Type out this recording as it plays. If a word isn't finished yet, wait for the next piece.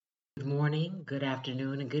morning, good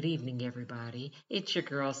afternoon, and good evening, everybody. It's your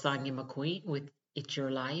girl, Sonya McQueen, with It's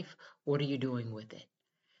Your Life. What are you doing with it?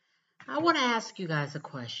 I want to ask you guys a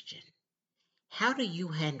question. How do you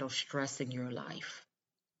handle stress in your life?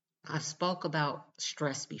 I've spoke about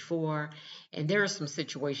stress before, and there are some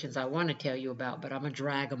situations I want to tell you about, but I'm going to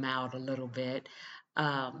drag them out a little bit.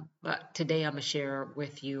 But today I'm going to share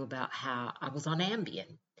with you about how I was on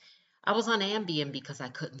Ambien. I was on Ambien because I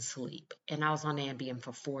couldn't sleep, and I was on Ambien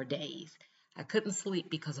for 4 days. I couldn't sleep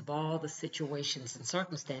because of all the situations and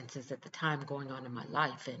circumstances at the time going on in my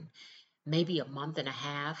life, and maybe a month and a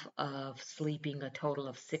half of sleeping a total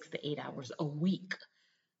of 6 to 8 hours a week.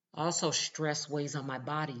 Also, stress weighs on my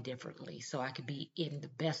body differently, so I could be in the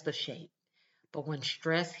best of shape. But when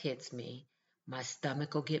stress hits me, my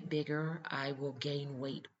stomach will get bigger. I will gain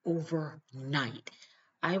weight overnight.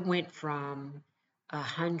 I went from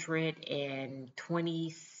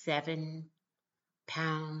 127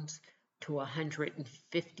 pounds to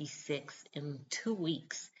 156 in 2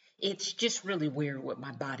 weeks. It's just really weird what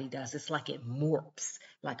my body does. It's like it morphs,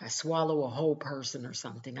 like I swallow a whole person or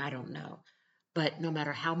something. I don't know. But no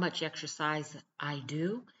matter how much exercise I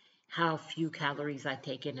do, how few calories I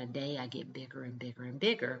take in a day, I get bigger and bigger and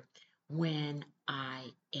bigger when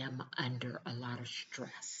I am under a lot of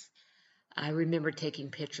stress. I remember taking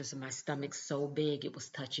pictures of my stomach so big it was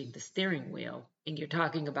touching the steering wheel. And you're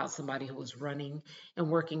talking about somebody who was running and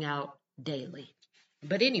working out daily.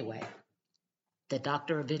 But anyway, the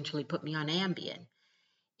doctor eventually put me on Ambien.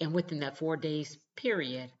 And within that 4 days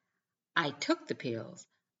period, I took the pills.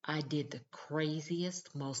 I did the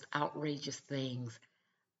craziest, most outrageous things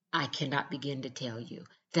I cannot begin to tell you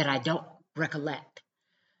that I don't recollect.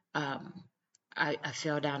 Um, I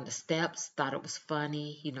fell down the steps, thought it was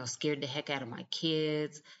funny, scared the heck out of my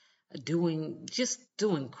kids, doing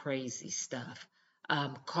crazy stuff.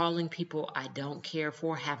 Calling people I don't care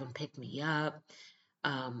for, have them pick me up.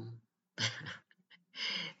 Um,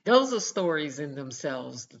 those are stories in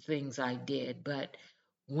themselves, the things I did. But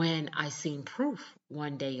when I seen proof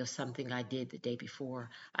one day of something I did the day before,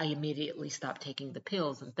 I immediately stopped taking the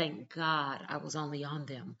pills. And thank God I was only on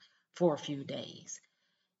them for a few days.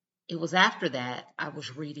 It was after that I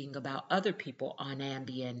was reading about other people on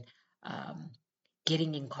Ambien, um,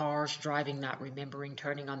 getting in cars, driving, not remembering,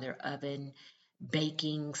 turning on their oven,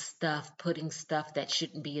 baking stuff, putting stuff that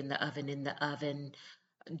shouldn't be in the oven,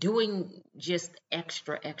 doing just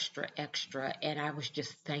extra, extra, extra. And I was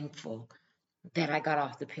just thankful that I got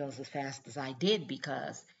off the pills as fast as I did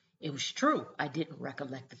because it was true. I didn't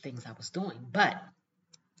recollect the things I was doing. But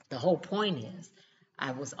the whole point is,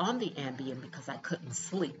 I was on the Ambien because I couldn't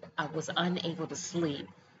sleep. I was unable to sleep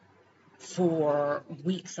for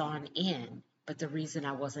weeks on end. But the reason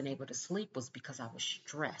I wasn't able to sleep was because I was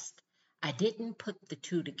stressed. I didn't put the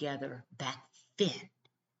two together back then.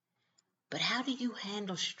 But how do you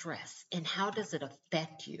handle stress and how does it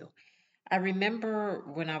affect you? I remember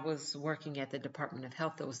when I was working at the Department of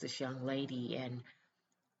Health, there was this young lady, and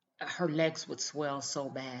her legs would swell so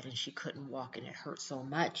bad and she couldn't walk and it hurt so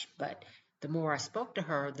much. But the more I spoke to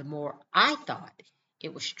her, the more I thought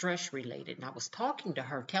it was stress related. And I was talking to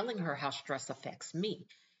her, telling her how stress affects me,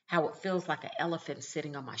 how it feels like an elephant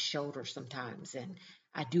sitting on my shoulder sometimes. And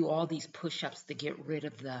I do all these push ups to get rid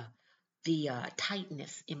of the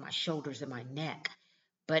tightness in my shoulders and my neck,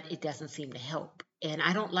 but it doesn't seem to help. And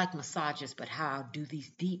I don't like massages, but how I do these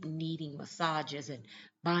deep kneading massages and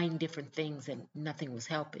buying different things, and nothing was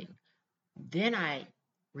helping. Then I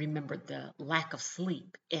remembered the lack of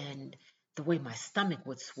sleep and the way my stomach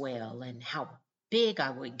would swell and how big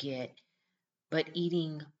I would get, but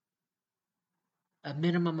eating a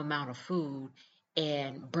minimum amount of food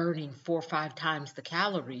and burning 4 or 5 times the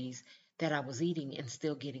calories that I was eating and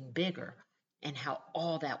still getting bigger, and how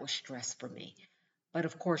all that was stress for me. But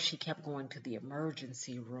of course, she kept going to the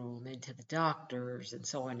emergency room and to the doctors and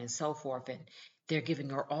so on and so forth. And they're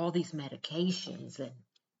giving her all these medications and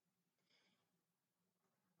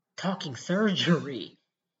talking surgery.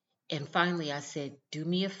 And finally, I said, do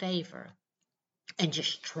me a favor and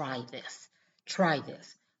just try this. Try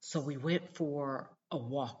this. So we went for a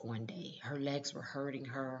walk one day. Her legs were hurting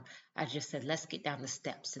her. I just said, let's get down the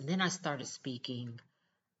steps. And then I started speaking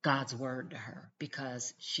God's word to her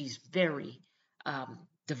because she's very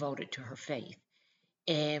devoted to her faith.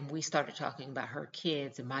 And we started talking about her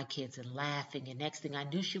kids and my kids and laughing. And next thing I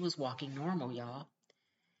knew, she was walking normal, y'all.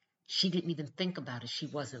 She didn't even think about it. She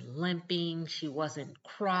wasn't limping. She wasn't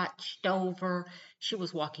crotched over. She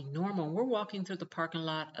was walking normal. We're walking through the parking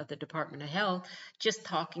lot of the Department of Health, just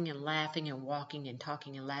talking and laughing and walking and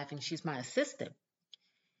talking and laughing. She's my assistant.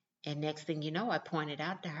 And next thing you know, I pointed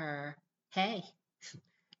out to her, hey,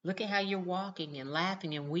 Look at how you're walking and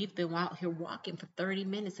laughing, and we've been out here walking for 30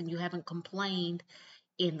 minutes and you haven't complained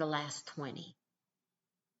in the last 20.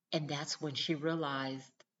 And that's when she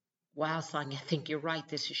realized, wow, Sonia, I think you're right.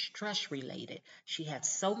 This is stress related. She had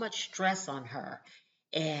so much stress on her,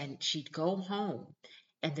 and she'd go home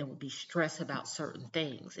and there would be stress about certain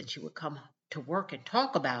things, and she would come to work and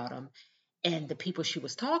talk about them, and the people she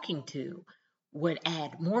was talking to would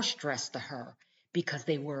add more stress to her because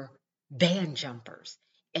they were band jumpers,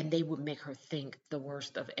 and they would make her think the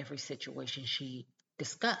worst of every situation she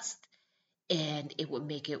discussed, and it would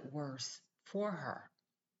make it worse for her.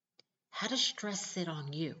 How does stress sit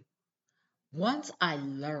on you? Once I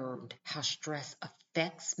learned how stress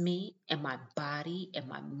affects me and my body and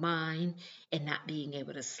my mind and not being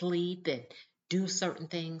able to sleep and do certain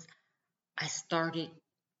things, I started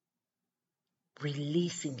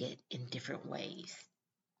releasing it in different ways.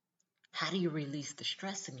 How do you release the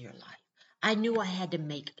stress in your life? I knew I had to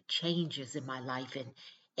make changes in my life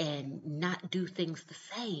and not do things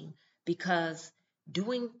the same, because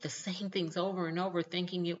doing the same things over and over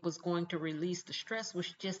thinking it was going to release the stress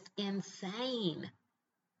was just insane,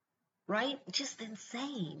 right? Just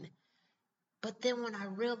insane. But then when I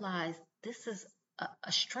realized this is a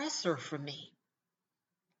stressor for me,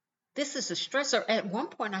 this is a stressor. At one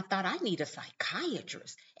point, I thought I need a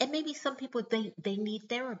psychiatrist. And maybe some people, they need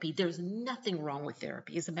therapy. There's nothing wrong with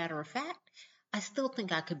therapy. As a matter of fact, I still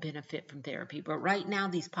think I could benefit from therapy. But right now,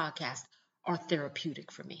 these podcasts are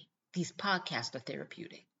therapeutic for me. These podcasts are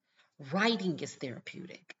therapeutic. Writing is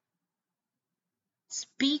therapeutic.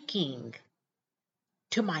 Speaking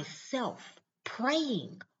to myself,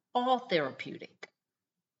 praying, all therapeutic.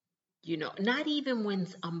 Not even when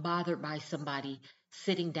I'm bothered by somebody,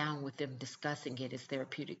 sitting down with them discussing it is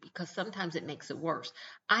therapeutic, because sometimes it makes it worse.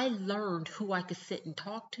 I learned who I could sit and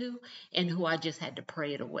talk to and who I just had to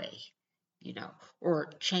pray it away, you know,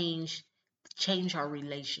 or change our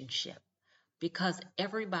relationship, because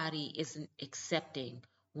everybody isn't accepting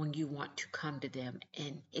when you want to come to them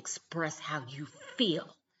and express how you feel.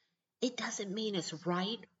 It doesn't mean it's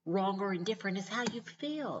right, wrong, or indifferent. It's how you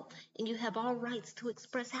feel. And you have all rights to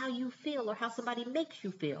express how you feel or how somebody makes you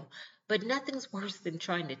feel. But nothing's worse than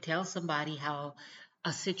trying to tell somebody how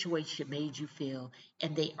a situation made you feel,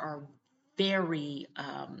 and they are very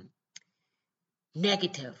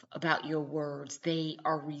negative about your words. They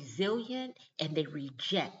are resilient and they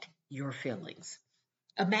reject your feelings.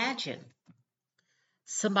 Imagine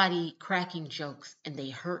somebody cracking jokes and they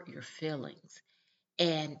hurt your feelings.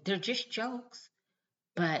 And they're just jokes,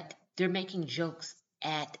 but they're making jokes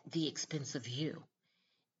at the expense of you.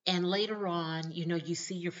 And later on, you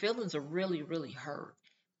see your feelings are really, really hurt.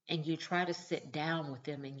 And you try to sit down with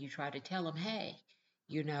them and you try to tell them, hey,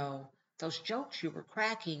 you know, those jokes you were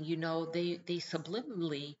cracking, they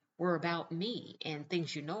subliminally were about me and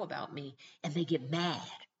things about me, and they get mad.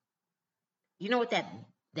 You know what that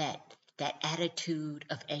that attitude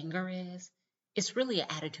of anger is? It's really an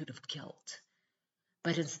attitude of guilt.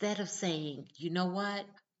 But instead of saying, you know what,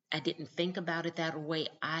 I didn't think about it that way,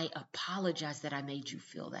 I apologize that I made you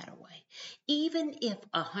feel that way. Even if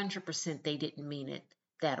 100% they didn't mean it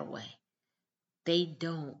that way, they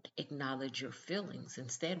don't acknowledge your feelings.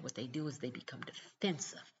 Instead, what they do is they become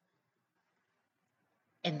defensive,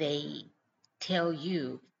 and they tell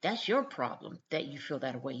you that's your problem, that you feel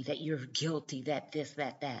that way, that you're guilty, that this,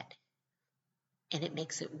 that. And it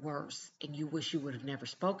makes it worse. And you wish you would have never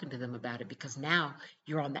spoken to them about it, because now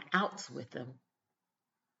you're on the outs with them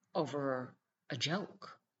over a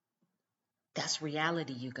joke. That's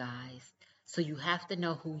reality, you guys. So you have to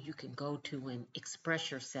know who you can go to and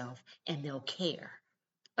express yourself, and they'll care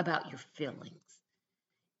about your feelings.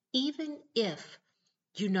 Even if,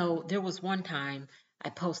 there was one time I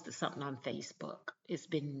posted something on Facebook. It's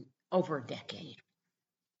been over a decade,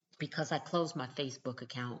 because I closed my Facebook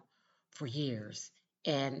account for years.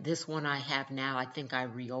 And this one I have now, I think I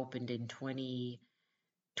reopened in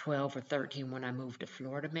 2012 or 13 when I moved to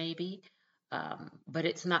Florida, maybe. But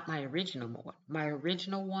it's not my original one. My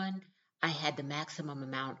original one, I had the maximum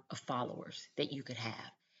amount of followers that you could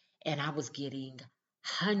have. And I was getting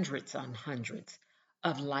hundreds on hundreds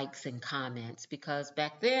of likes and comments, because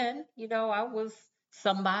back then, I was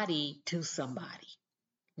somebody to somebody,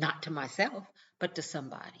 not to myself, but to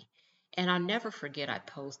somebody. And I'll never forget, I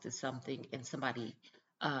posted something and somebody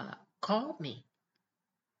called me.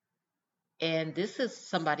 And this is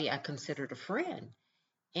somebody I considered a friend,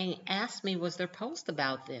 and asked me, was there post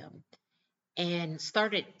about them? And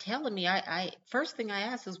started telling me, I first thing I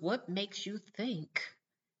asked is, what makes you think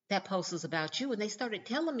that post is about you? And they started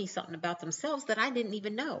telling me something about themselves that I didn't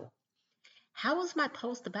even know. How was my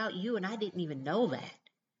post about you and I didn't even know that?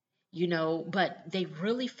 but they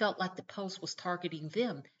really felt like the post was targeting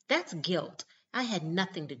them. That's guilt. I had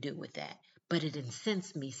nothing to do with that, but it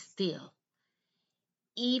incensed me still.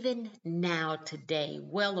 Even now, today,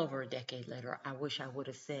 well over a decade later, I wish I would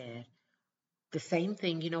have said the same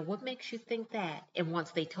thing. What makes you think that? And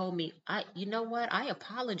once they told me, you know what? I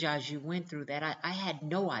apologize you went through that. I had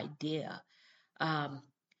no idea. Um,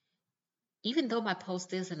 Even though my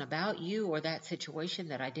post isn't about you or that situation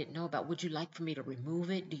that I didn't know about, would you like for me to remove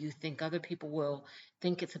it? Do you think other people will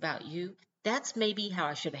think it's about you? That's maybe how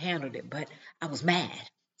I should have handled it, but I was mad.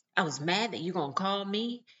 I was mad that you're going to call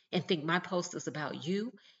me and think my post is about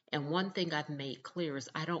you. And one thing I've made clear is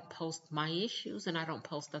I don't post my issues and I don't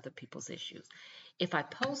post other people's issues. If I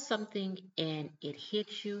post something and it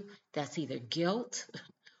hits you, that's either guilt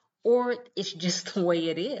or it's just the way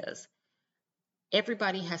it is.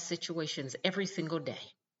 Everybody has situations every single day.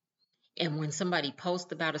 And when somebody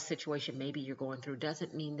posts about a situation maybe you're going through,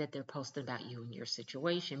 doesn't mean that they're posting about you and your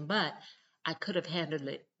situation. But I could have handled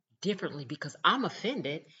it differently because I'm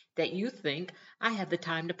offended that you think I have the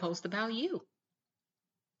time to post about you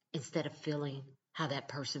instead of feeling how that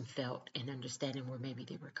person felt and understanding where maybe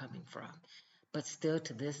they were coming from. But still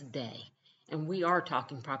to this day, and we are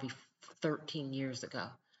talking probably 13 years ago,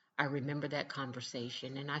 I remember that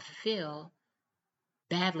conversation and I feel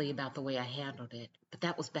badly about the way I handled it, but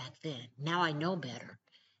that was back then. Now I know better.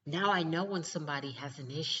 Now I know when somebody has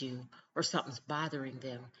an issue or something's bothering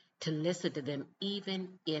them to listen to them,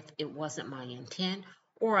 even if it wasn't my intent,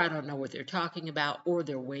 or I don't know what they're talking about, or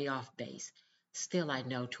they're way off base. Still, I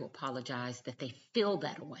know to apologize that they feel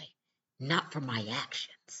that way, not for my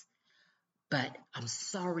actions, but I'm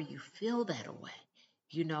sorry you feel that way.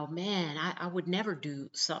 Man, I would never do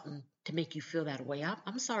something to make you feel that way.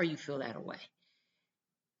 I'm sorry you feel that way.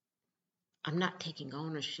 I'm not taking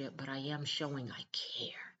ownership, but I am showing I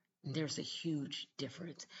care. And there's a huge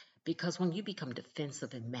difference because when you become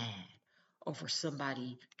defensive and mad over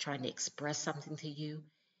somebody trying to express something to you,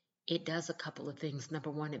 it does a couple of things. Number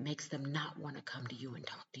one, it makes them not want to come to you and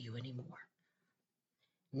talk to you anymore.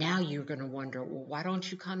 Now you're going to wonder, well, why don't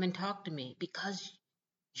you come and talk to me? Because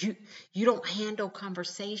you you don't handle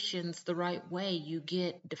conversations the right way. You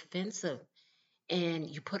get defensive and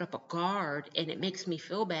you put up a guard, and it makes me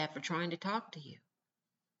feel bad for trying to talk to you.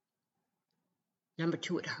 Number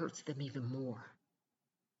two, it hurts them even more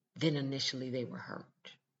than initially they were hurt.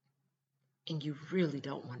 And you really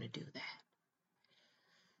don't want to do that.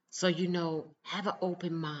 So, have an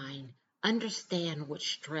open mind, understand what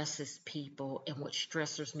stresses people and what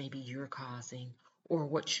stressors maybe you're causing or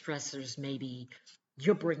what stressors maybe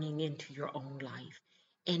you're bringing into your own life.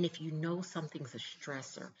 And if you know something's a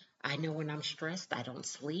stressor, I know when I'm stressed, I don't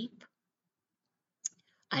sleep.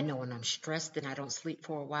 I know when I'm stressed and I don't sleep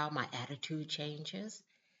for a while, my attitude changes.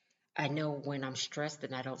 I know when I'm stressed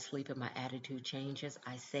and I don't sleep and my attitude changes,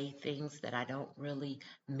 I say things that I don't really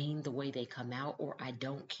mean the way they come out, or I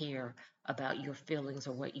don't care about your feelings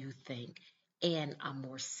or what you think. And I'm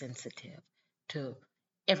more sensitive to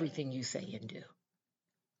everything you say and do.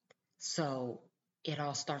 So it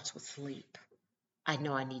all starts with sleep. I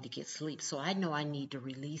know I need to get sleep. So I know I need to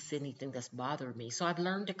release anything that's bothering me. So I've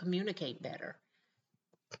learned to communicate better.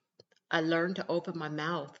 I learned to open my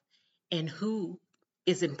mouth and who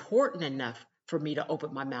is important enough for me to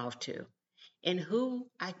open my mouth to, and who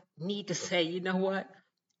I need to say, you know what,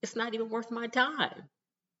 it's not even worth my time.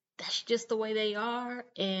 That's just the way they are,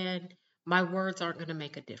 and my words aren't going to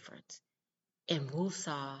make a difference. And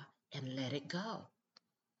woosah and let it go.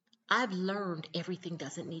 I've learned everything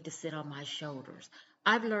doesn't need to sit on my shoulders.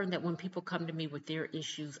 I've learned that when people come to me with their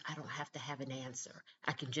issues, I don't have to have an answer.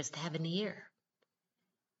 I can just have an ear.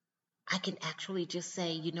 I can actually just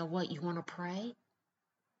say, you know what, you want to pray?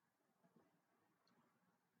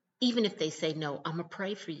 Even if they say no, I'm gonna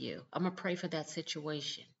pray for you. I'm gonna pray for that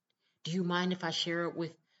situation. Do you mind if I share it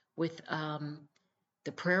with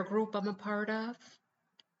the prayer group I'm a part of?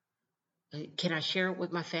 Can I share it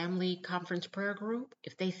with my family conference prayer group?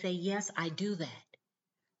 If they say yes, I do that.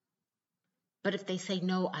 But if they say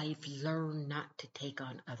no, I've learned not to take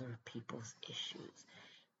on other people's issues.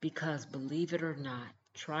 Because believe it or not,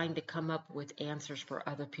 trying to come up with answers for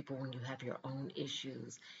other people when you have your own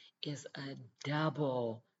issues is a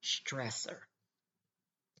double stressor.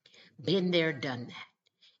 Been there, done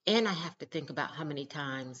that. And I have to think about how many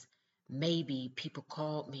times maybe people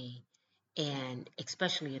called me and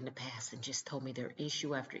especially in the past and just told me their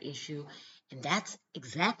issue after issue. And that's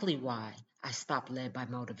exactly why I stopped Led by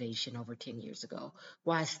Motivation over 10 years ago,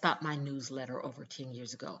 why I stopped my newsletter over 10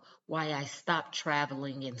 years ago, why I stopped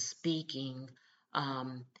traveling and speaking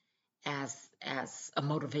um, as a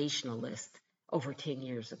motivationalist over 10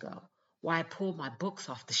 years ago, why I pulled my books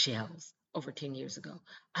off the shelves over 10 years ago.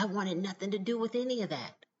 I wanted nothing to do with any of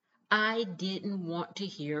that. I didn't want to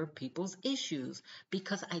hear people's issues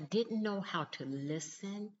because I didn't know how to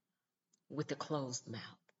listen with a closed mouth.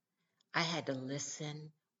 I had to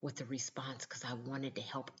listen with a response because I wanted to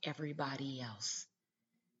help everybody else.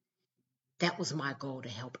 That was my goal, to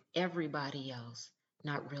help everybody else,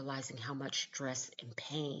 not realizing how much stress and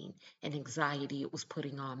pain and anxiety it was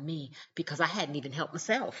putting on me because I hadn't even helped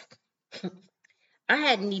myself. I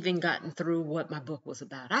hadn't even gotten through what my book was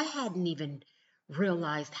about. I hadn't even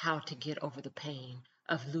realized how to get over the pain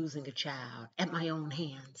of losing a child at my own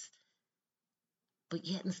hands. But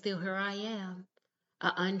yet and still here I am,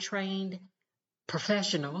 an untrained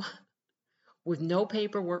professional with no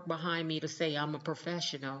paperwork behind me to say I'm a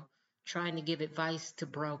professional, trying to give advice to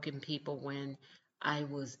broken people when I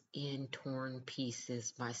was in torn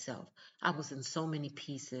pieces myself. I was in so many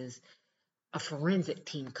pieces, a forensic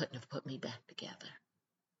team couldn't have put me back together.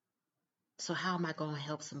 So how am I going to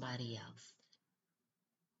help somebody else?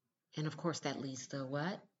 And of course, that leads to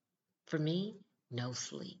what? For me, no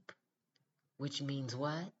sleep, which means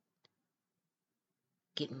what?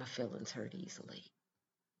 Getting my feelings hurt easily,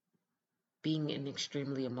 being an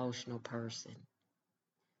extremely emotional person,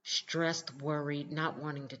 stressed, worried, not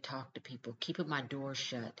wanting to talk to people, keeping my door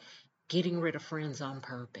shut, getting rid of friends on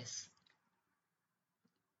purpose.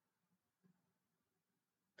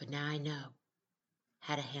 But now I know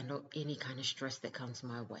how to handle any kind of stress that comes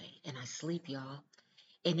my way. And I sleep, y'all.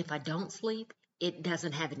 And if I don't sleep, it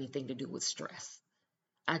doesn't have anything to do with stress.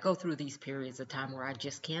 I go through these periods of time where I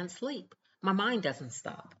just can't sleep. My mind doesn't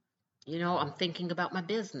stop. I'm thinking about my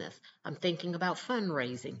business. I'm thinking about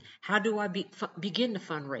fundraising. How do I begin to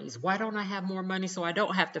fundraise? Why don't I have more money so I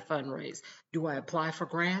don't have to fundraise? Do I apply for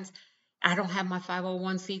grants? I don't have my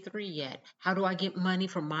 501c3 yet. How do I get money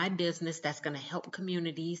from my business that's going to help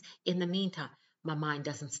communities in the meantime? My mind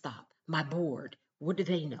doesn't stop. My board, what do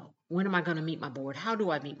they know? When am I going to meet my board? How do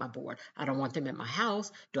I meet my board? I don't want them at my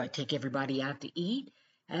house. Do I take everybody out to eat?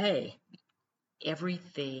 Hey,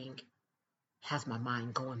 everything has my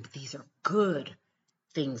mind going, but these are good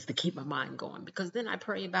things to keep my mind going, because then I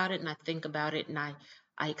pray about it and I think about it and I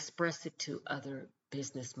express it to other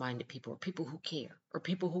business minded people, or people who care, or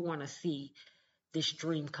people who want to see this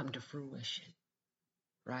dream come to fruition,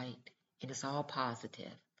 right? And it's all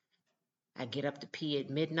positive. I get up to pee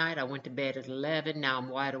at midnight. I went to bed at 11. Now I'm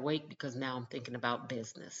wide awake because now I'm thinking about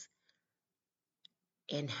business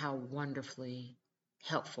and how wonderfully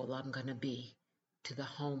helpful I'm going to be to the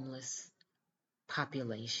homeless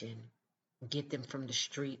population, get them from the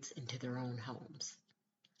streets into their own homes.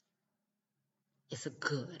 It's a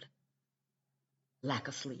good lack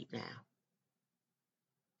of sleep now.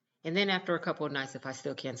 And then after a couple of nights, if I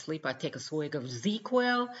still can't sleep, I take a swig of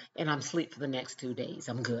ZQL and I'm asleep for the next 2 days.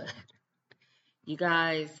 I'm good. You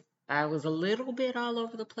guys, I was a little bit all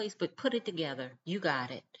over the place, but put it together. You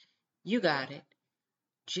got it. You got it.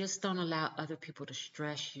 Just don't allow other people to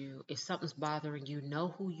stress you. If something's bothering you,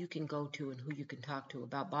 know who you can go to and who you can talk to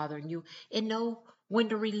about bothering you, and know when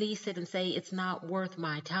to release it and say, it's not worth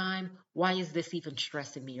my time. Why is this even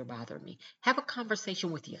stressing me or bothering me? Have a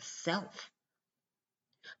conversation with yourself.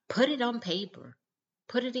 Put it on paper.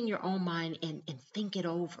 Put it in your own mind and think it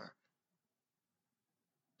over.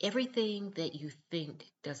 Everything that you think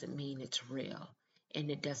doesn't mean it's real, and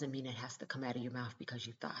it doesn't mean it has to come out of your mouth because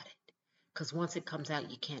you thought it. Because once it comes out,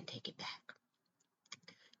 you can't take it back.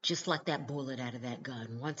 Just like that bullet out of that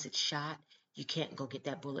gun. Once it's shot, you can't go get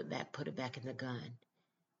that bullet back, put it back in the gun,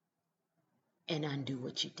 and undo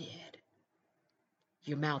what you did.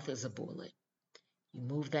 Your mouth is a bullet. You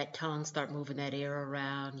move that tongue, start moving that air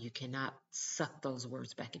around, you cannot suck those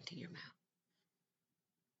words back into your mouth.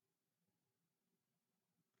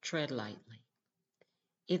 Tread lightly.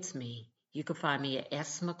 It's me. You can find me at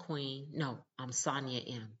S. McQueen. No, I'm Sonia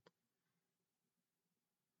M.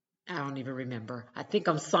 I don't even remember. I think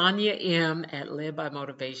I'm Sonia M at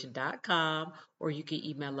livebymotivation.com, or you can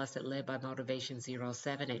email us at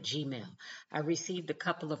livebymotivation07@gmail. I received a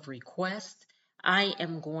couple of requests. I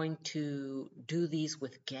am going to do these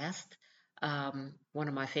with guests. One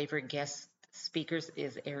of my favorite guest speakers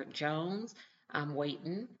is Eric Jones. I'm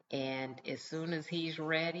waiting, and as soon as he's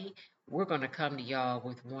ready, we're going to come to y'all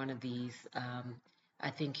with one of these.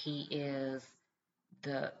 I think the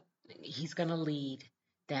he's going to lead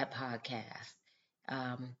that podcast.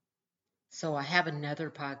 Um, so I have another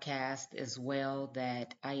podcast as well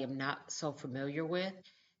that I am not so familiar with.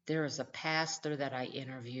 There is a pastor that I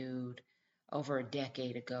interviewed over a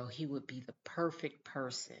decade ago. He would be the perfect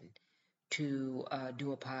person to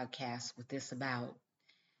do a podcast with this about.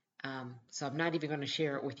 So I'm not even going to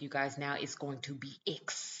share it with you guys now. It's going to be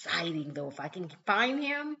exciting, though. If I can find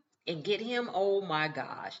him and get him, oh my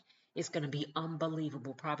gosh, it's going to be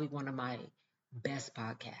unbelievable. Probably one of my best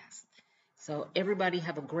podcasts. So everybody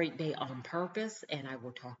have a great day on purpose, and I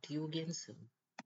will talk to you again soon.